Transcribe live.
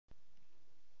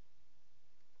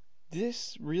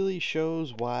This really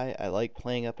shows why I like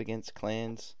playing up against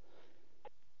clans,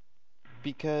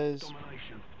 because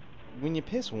when you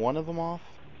piss one of them off,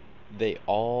 they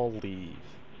all leave.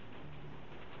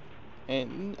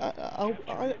 And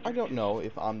I don't know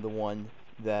if I'm the one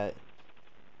that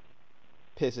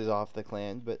pisses off the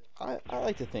clan, but I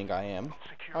like to think I am.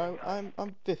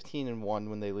 I'm 15-1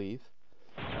 when they leave,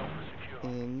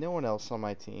 and no one else on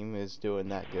my team is doing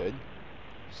that good.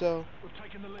 So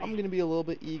I'm gonna be a little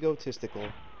bit egotistical,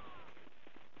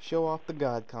 show off the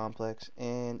god complex,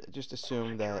 and just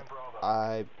assume that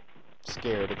I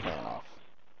scare the clan off.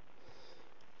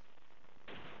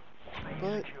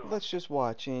 But let's just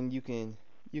watch, and you can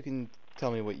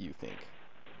tell me what you think.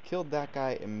 Killed that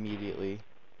guy immediately.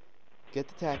 Get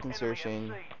the tac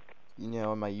insertion,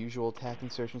 in my usual tac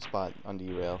insertion spot on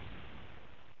derail,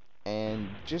 and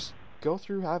just go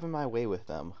through having my way with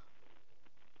them.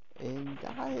 And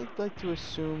I'd like to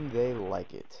assume they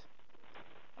like it.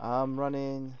 I'm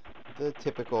running the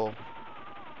typical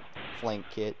flank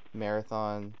kit,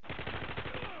 marathon,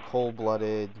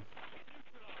 cold-blooded,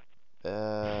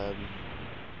 I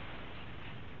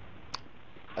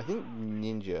think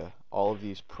ninja, all of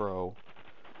these pro.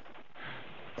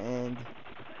 And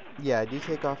yeah, I do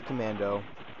take off commando.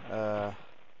 Uh,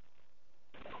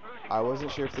 I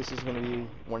wasn't sure if this is going to be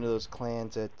one of those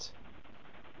clans that's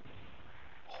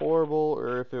horrible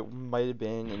or if it might have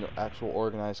been an actual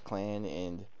organized clan.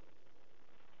 And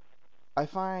I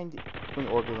find when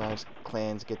organized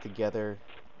clans get together,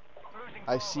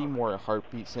 I see more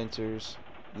heartbeat sensors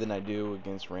than I do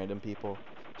against random people.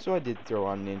 So I did throw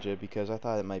on ninja because I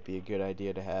thought it might be a good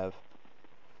idea to have.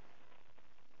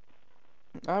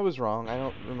 I was wrong. I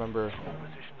don't remember.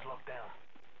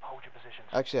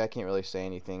 Actually, I can't really say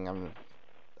anything.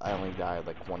 I only died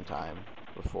like one time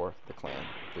before the clan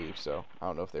leaves, so I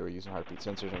don't know if they were using heartbeat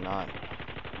sensors or not.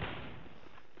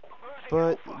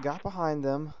 But got behind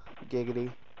them,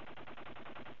 giggity.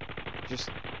 Just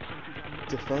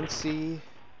defense C,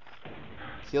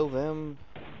 kill them,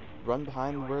 run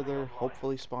behind where they're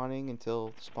hopefully spawning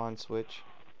until spawn switch.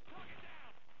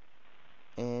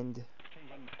 And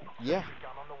yeah,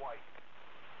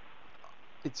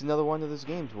 it's another one of those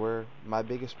games where my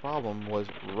biggest problem was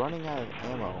running out of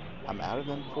ammo. I'm out of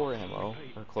M4 ammo,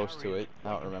 or close to it,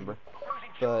 I don't remember.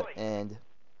 And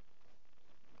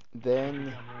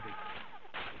then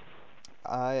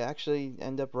I actually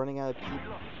end up running out of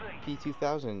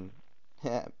P2000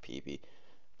 PP.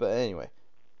 But anyway,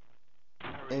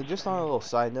 and just on a little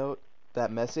side note,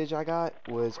 that message I got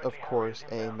was, of course,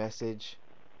 a message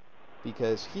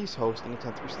because he's hosting a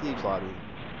 10th Prestige lobby.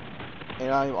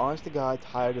 And I'm honest to God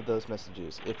tired of those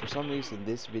messages. If for some reason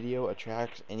this video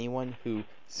attracts anyone who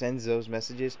sends those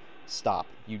messages, stop.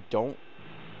 You don't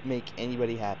make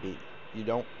anybody happy. You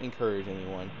don't encourage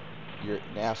anyone. You're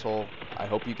an asshole. I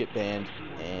hope you get banned.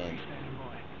 And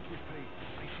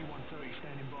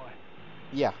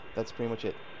yeah, that's pretty much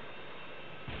it.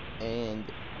 And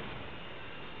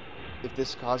if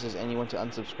this causes anyone to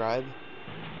unsubscribe,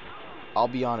 I'll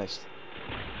be honest,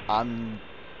 I'm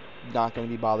not going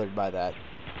to be bothered by that.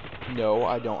 No,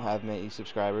 I don't have many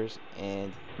subscribers,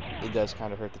 and it does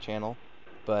kind of hurt the channel,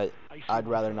 but I'd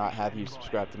rather not have you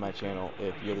subscribe to my channel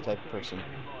if you're the type of person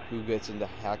who gets into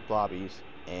hacked lobbies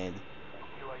and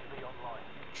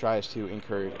tries to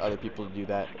encourage other people to do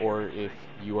that, or if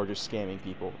you are just scamming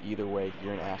people. Either way,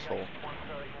 you're an asshole.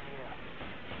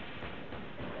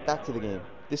 Back to the game.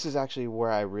 This is actually where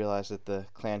I realized that the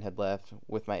clan had left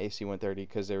with my AC-130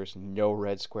 because there was no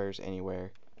red squares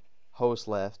anywhere. Host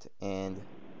left, and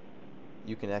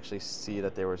you can actually see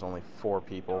that there was only 4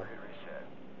 people.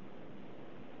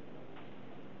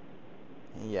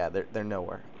 Yeah, they're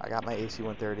nowhere. I got my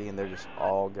AC-130 and they're just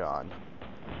all gone.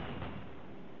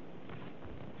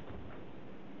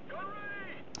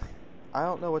 I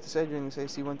don't know what to say during this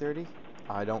AC-130.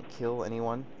 I don't kill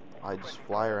anyone. I just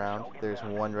fly around. There's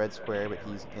one red square, but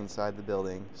he's inside the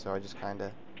building, so I just kind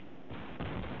of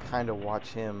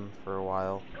watch him for a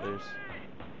while. It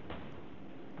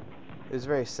was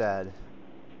very sad.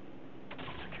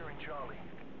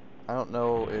 I don't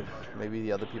know if maybe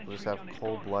the other people just have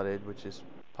cold-blooded, which is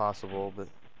possible, but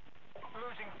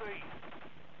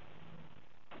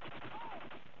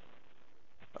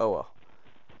oh well.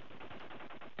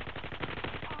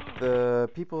 The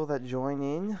people that join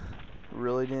in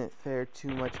really didn't fare too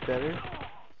much better.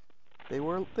 They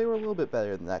were a little bit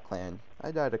better than that clan.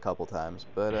 I died a couple times,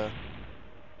 but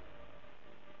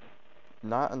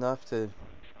not enough to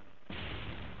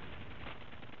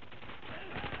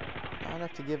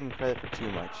give them credit for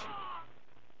too much.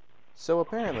 So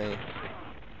apparently,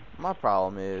 my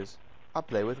problem is I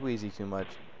play with Wheezy too much.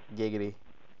 Giggity.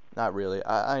 Not really.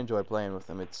 I enjoy playing with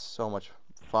them. It's so much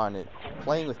fun.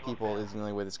 Playing with people is the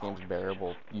only way this game's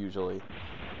bearable, usually.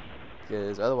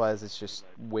 Because otherwise it's just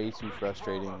way too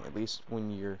frustrating, at least when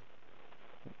you're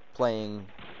playing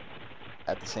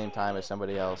at the same time as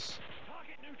somebody else.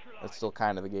 That's still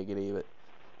kind of a giggity, but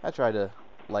I try to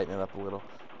lighten it up a little.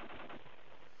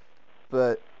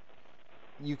 But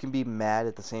you can be mad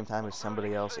at the same time as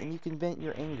somebody else, and you can vent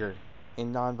your anger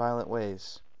in non-violent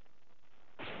ways.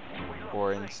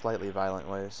 Or in slightly violent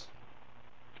ways.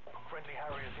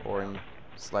 Or in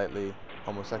slightly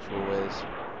homosexual ways.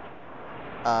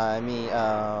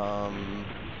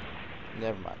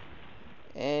 Never mind.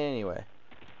 Anyway,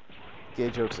 gay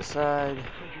jokes aside,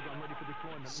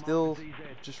 still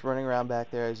just running around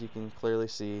back there, as you can clearly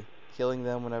see, killing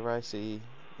them whenever I see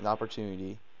an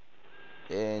opportunity.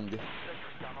 And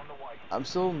I'm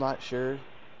still not sure,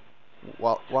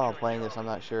 while I'm playing this, I'm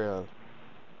not sure of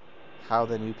how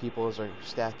the new peoples are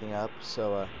stacking up,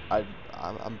 so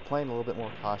I'm playing a little bit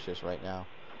more cautious right now.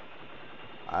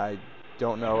 I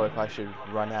don't know if I should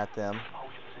run at them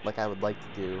like I would like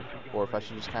to do, or if I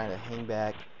should just kind of hang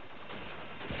back,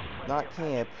 not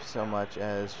camp so much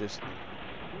as just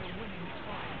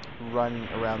run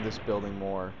around this building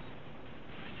more,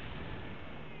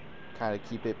 kind of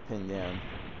keep it pinned down.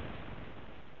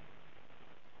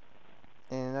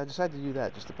 And I decided to do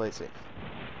that just to play it safe.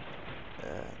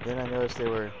 Then I noticed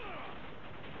they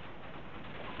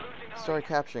started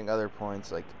capturing other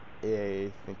points, like A,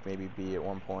 I think maybe B at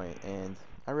one point, and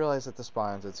I realized that the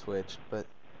spawns had switched, but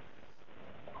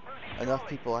enough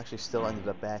people actually still ended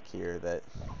up back here that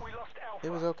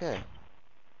it was okay.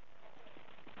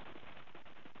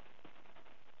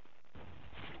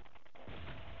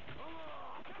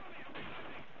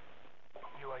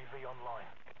 UAV online.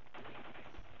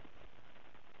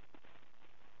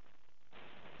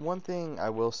 One thing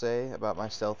I will say about my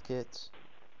stealth kits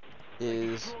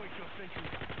is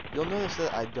you'll notice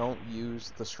that I don't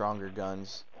use the stronger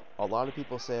guns. A lot of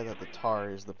people say that the TAR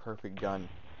is the perfect gun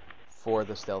for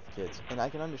the stealth kits, and I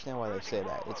can understand why they say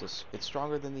that. It's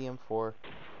stronger than the M4.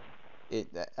 It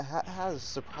has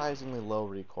surprisingly low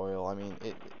recoil. I mean,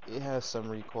 it has some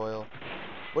recoil,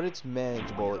 but it's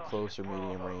manageable at close or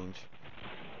medium range.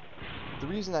 The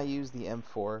reason I use the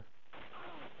M4,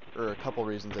 or a couple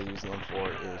reasons I use the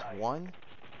M4, is one,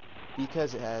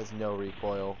 because it has no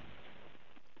recoil,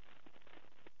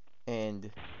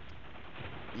 and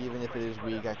even if it is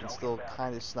weak, I can still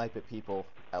kind of snipe at people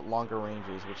at longer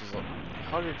ranges, which is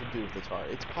harder to do with the TAR.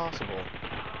 It's possible,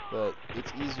 but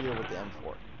it's easier with the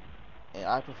M4. And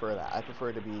I prefer that. I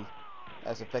prefer to be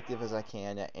as effective as I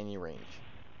can at any range.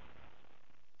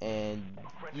 And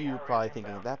you're probably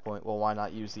thinking at that point, well, why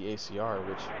not use the ACR,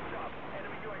 which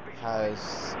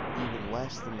has even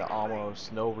less than the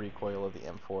almost no recoil of the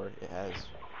M4.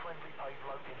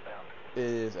 It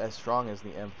is as strong as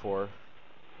the M4.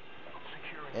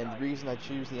 And the reason I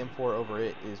choose the M4 over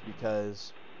it is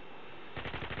because,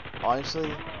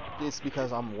 honestly, it's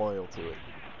because I'm loyal to it.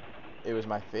 It was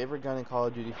my favorite gun in Call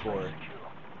of Duty 4,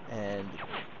 and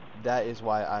that is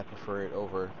why I prefer it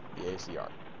over the ACR.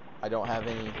 I don't have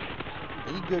any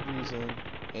good reason,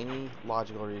 any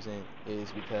logical reason,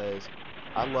 is because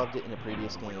I loved it in a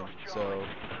previous game, so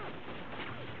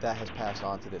that has passed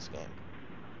on to this game.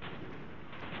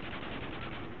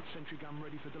 Sentry gun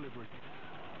ready for delivery.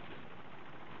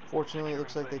 Fortunately, it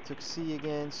looks like they took C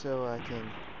again, so I can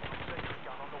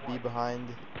be behind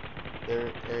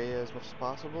their area as much as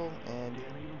possible, and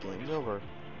game's over.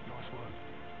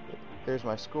 There's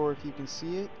my score if you can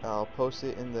see it. I'll post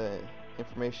it in the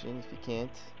information if you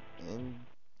can't, and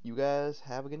you guys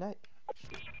have a good night.